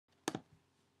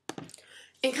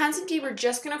In Concept D, we're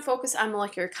just going to focus on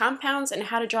molecular compounds and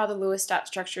how to draw the Lewis dot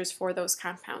structures for those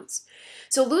compounds.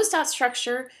 So Lewis dot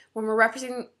structure, when we're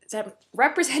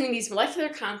representing these molecular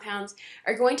compounds,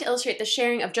 are going to illustrate the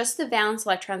sharing of just the valence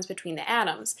electrons between the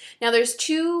atoms. Now there's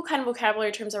two kind of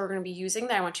vocabulary terms that we're going to be using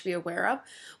that I want you to be aware of.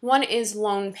 One is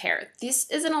lone pair. This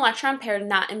is an electron pair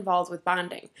not involved with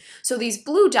bonding. So these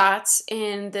blue dots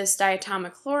in this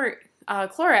diatomic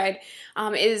chloride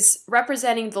is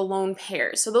representing the lone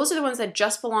pairs. So those are the ones that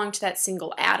just belong to that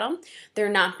single atom. They're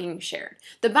not being shared.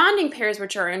 The bonding pairs,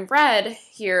 which are in red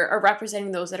here, are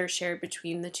representing those that are shared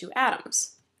between the two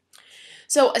atoms.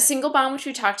 So a single bond, which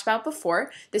we talked about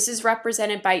before, this is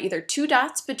represented by either two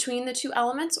dots between the two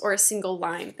elements or a single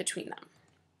line between them.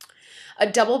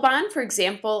 A double bond, for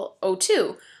example,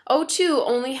 O2. O2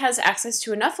 only has access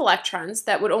to enough electrons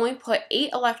that would only put 8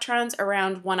 electrons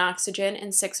around one oxygen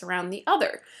and 6 around the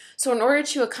other. So in order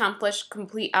to accomplish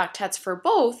complete octets for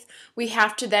both, we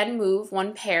have to then move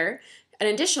one pair, an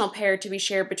additional pair, to be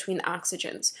shared between the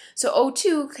oxygens. So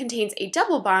O2 contains a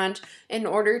double bond in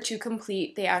order to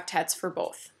complete the octets for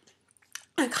both.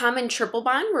 A common triple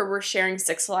bond, where we're sharing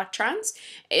 6 electrons,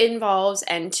 involves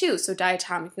N2, so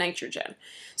diatomic nitrogen.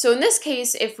 So in this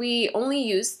case, if we only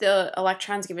use the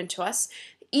electrons given to us,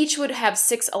 each would have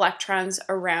 6 electrons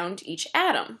around each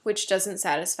atom, which doesn't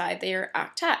satisfy their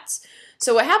octets.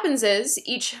 So what happens is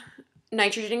each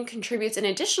nitrogen contributes an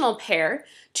additional pair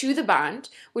to the bond,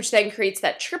 which then creates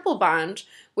that triple bond,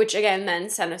 which again then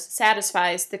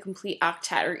satisfies the complete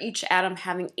octet, or each atom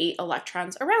having 8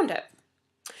 electrons around it.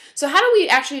 So how do we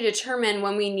actually determine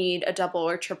when we need a double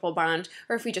or triple bond,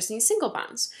 or if we just need single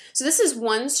bonds? So this is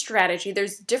one strategy.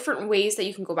 There's different ways that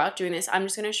you can go about doing this. I'm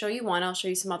just going to show you one. I'll show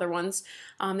you some other ones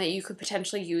that you could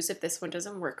potentially use if this one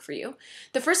doesn't work for you.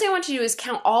 The first thing I want you to do is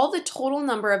count all the total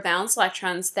number of valence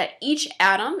electrons that each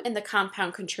atom in the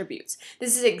compound contributes.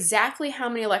 This is exactly how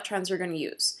many electrons you're going to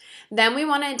use. Then we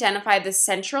want to identify the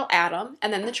central atom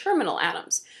and then the terminal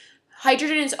atoms.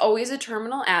 Hydrogen is always a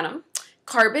terminal atom.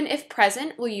 Carbon, if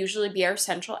present, will usually be our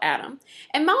central atom.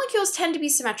 And molecules tend to be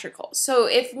symmetrical. So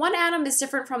if one atom is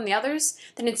different from the others,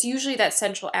 then it's usually that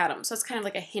central atom. So it's kind of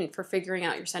like a hint for figuring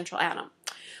out your central atom.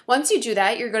 Once you do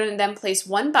that, you're going to then place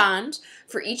one bond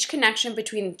for each connection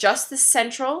between just the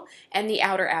central and the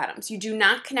outer atoms. You do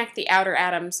not connect the outer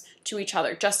atoms to each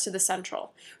other, just to the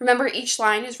central. Remember, each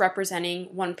line is representing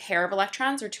one pair of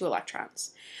electrons or 2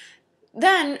 electrons.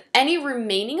 Then, any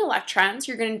remaining electrons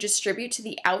you're going to distribute to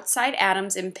the outside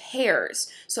atoms in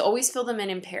pairs. So always fill them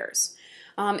in pairs.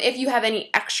 If you have any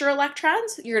extra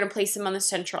electrons, you're going to place them on the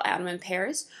central atom in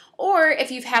pairs. Or if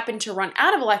you've happened to run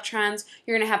out of electrons,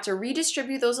 you're going to have to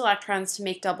redistribute those electrons to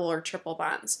make double or triple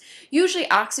bonds. Usually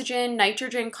oxygen,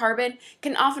 nitrogen, carbon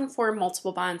can often form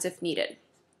multiple bonds if needed.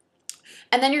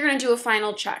 And then you're going to do a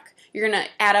final check. You're going to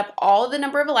add up all the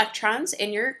number of electrons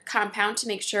in your compound to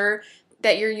make sure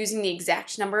that you're using the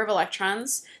exact number of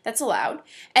electrons that's allowed.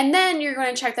 And then you're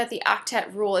going to check that the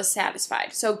octet rule is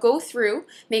satisfied. So go through,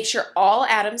 make sure all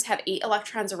atoms have 8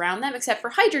 electrons around them, except for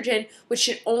hydrogen, which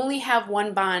should only have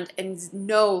one bond and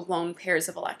no lone pairs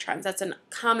of electrons. That's a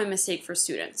common mistake for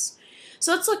students.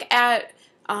 So let's look at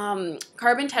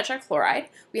carbon tetrachloride.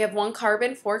 We have 1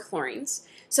 carbon, 4 chlorines.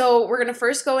 So we're going to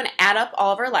first go and add up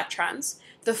all of our electrons.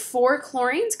 The 4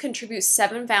 chlorines contribute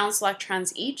 7 valence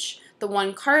electrons each. The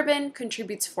 1 carbon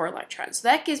contributes 4 electrons. So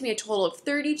that gives me a total of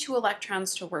 32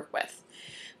 electrons to work with.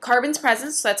 Carbon's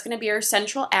present, so that's going to be our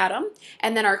central atom,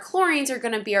 and then our chlorines are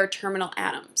going to be our terminal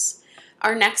atoms.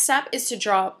 Our next step is to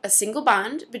draw a single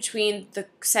bond between the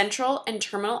central and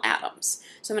terminal atoms.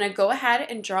 So I'm going to go ahead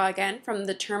and draw again from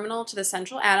the terminal to the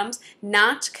central atoms,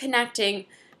 not connecting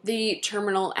the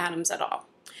terminal atoms at all.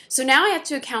 So now I have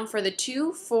to account for the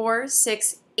 2, 4,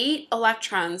 6, 8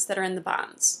 electrons that are in the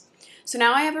bonds. So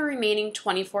now I have a remaining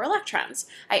 24 electrons.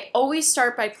 I always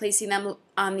start by placing them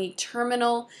on the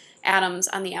terminal atoms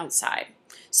on the outside.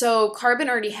 So chlorine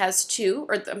already has 2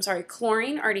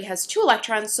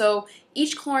 electrons, so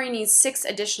each chlorine needs 6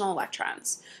 additional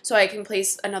electrons. So I can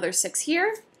place another 6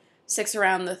 here, 6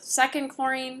 around the second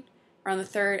chlorine, around the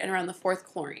third, and around the fourth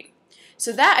chlorine.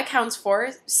 So that accounts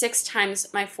for 6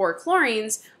 times my 4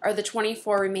 chlorines are the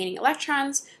 24 remaining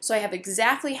electrons. So I have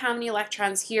exactly how many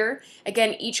electrons here.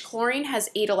 Again, each chlorine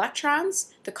has 8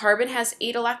 electrons. The carbon has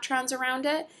 8 electrons around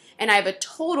it. And I have a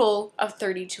total of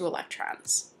 32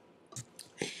 electrons.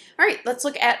 All right, let's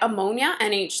look at ammonia,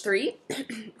 NH3.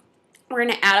 We're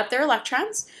going to add up their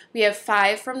electrons. We have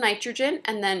 5 from nitrogen,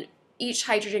 and then each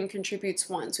hydrogen contributes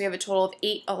 1. So we have a total of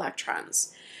 8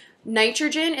 electrons.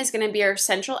 Nitrogen is going to be our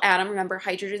central atom. Remember,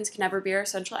 hydrogens can never be our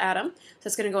central atom. So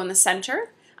it's going to go in the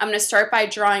center. I'm going to start by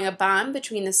drawing a bond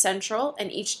between the central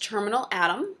and each terminal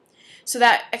atom. So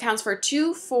that accounts for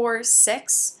 2, 4,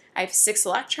 6. I have 6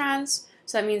 electrons,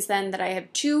 so that means then that I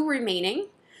have 2 remaining.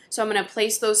 So I'm going to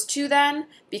place those 2 then.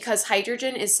 Because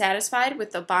hydrogen is satisfied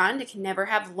with the bond, it can never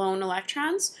have lone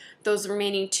electrons. Those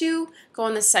remaining 2 go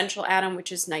in the central atom,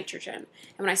 which is nitrogen.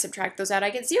 And when I subtract those out, I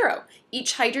get 0.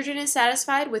 Each hydrogen is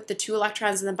satisfied with the 2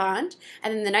 electrons in the bond,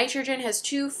 and then the nitrogen has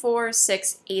 2, 4,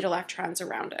 6, 8 electrons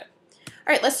around it.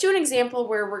 All right, let's do an example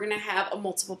where we're going to have a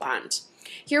multiple bond.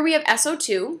 Here we have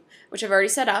SO2, which I've already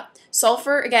set up.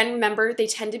 Sulfur, again, remember, they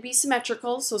tend to be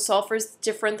symmetrical, so sulfur is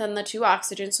different than the 2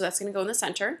 oxygens, so that's going to go in the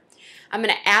center. I'm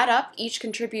going to add up, each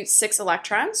contributes 6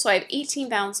 electrons, so I have 18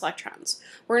 valence electrons.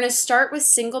 We're going to start with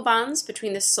single bonds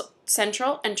between the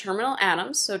central and terminal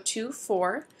atoms, so 2,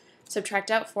 4, subtract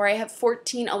out 4, I have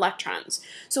 14 electrons.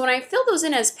 So when I fill those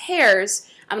in as pairs,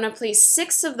 I'm going to place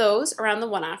 6 of those around the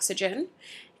 1 oxygen,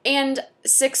 and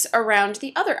 6 around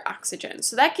the other oxygen.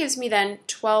 So that gives me then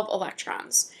 12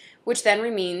 electrons, which then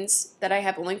means that I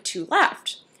have only 2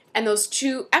 left. And those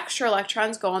 2 extra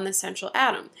electrons go on the central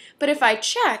atom. But if I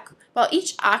check, while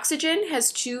each oxygen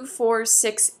has 2, 4,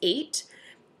 6, 8,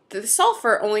 the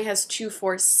sulfur only has 2,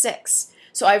 4, 6.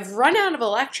 So I've run out of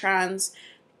electrons,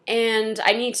 and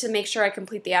I need to make sure I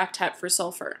complete the octet for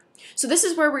sulfur. So this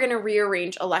is where we're going to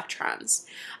rearrange electrons.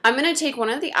 I'm going to take one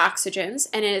of the oxygens,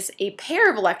 and as a pair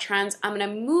of electrons, I'm going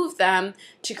to move them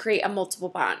to create a multiple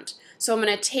bond. So I'm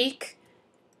going to take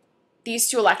these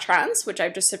 2 electrons, which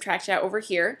I've just subtracted out over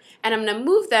here, and I'm going to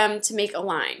move them to make a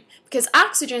line. Because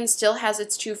oxygen still has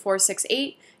its 2, 4, 6,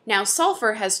 8, now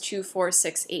sulfur has 2, 4,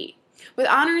 6, 8. With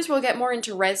honors, we'll get more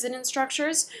into resonance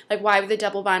structures, like why would the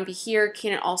double bond be here?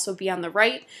 Can it also be on the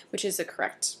right? Which is the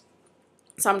correct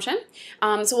assumption.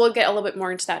 So we'll get a little bit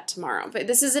more into that tomorrow. But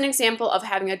this is an example of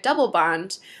having a double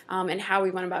bond and how we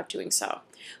went about doing so.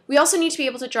 We also need to be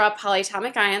able to draw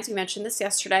polyatomic ions. We mentioned this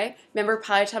yesterday. Remember,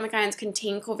 polyatomic ions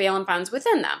contain covalent bonds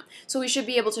within them, so we should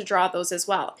be able to draw those as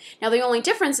well. Now, the only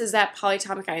difference is that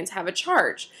polyatomic ions have a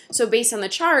charge. So based on the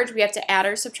charge, we have to add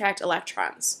or subtract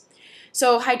electrons.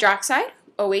 So hydroxide,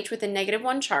 OH with a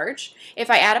 -1 charge.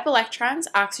 If I add up electrons,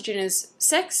 oxygen is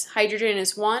 6, hydrogen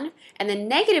is 1, and the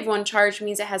 -1 charge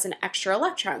means it has an extra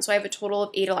electron, so I have a total of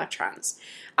 8 electrons.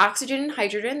 Oxygen and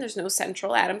hydrogen, there's no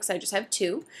central atom because I just have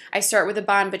 2. I start with a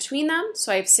bond between them,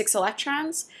 so I have 6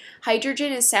 electrons.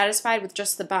 Hydrogen is satisfied with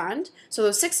just the bond, so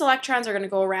those 6 electrons are going to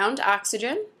go around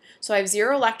oxygen. So I have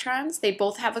 0 electrons. They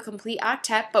both have a complete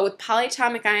octet, but with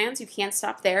polyatomic ions, you can't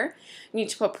stop there. You need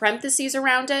to put parentheses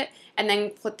around it and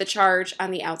then put the charge on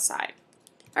the outside.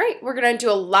 All right, we're going to do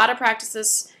a lot of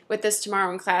practices with this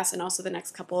tomorrow in class and also the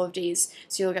next couple of days,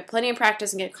 so you'll get plenty of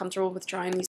practice and get comfortable with drawing these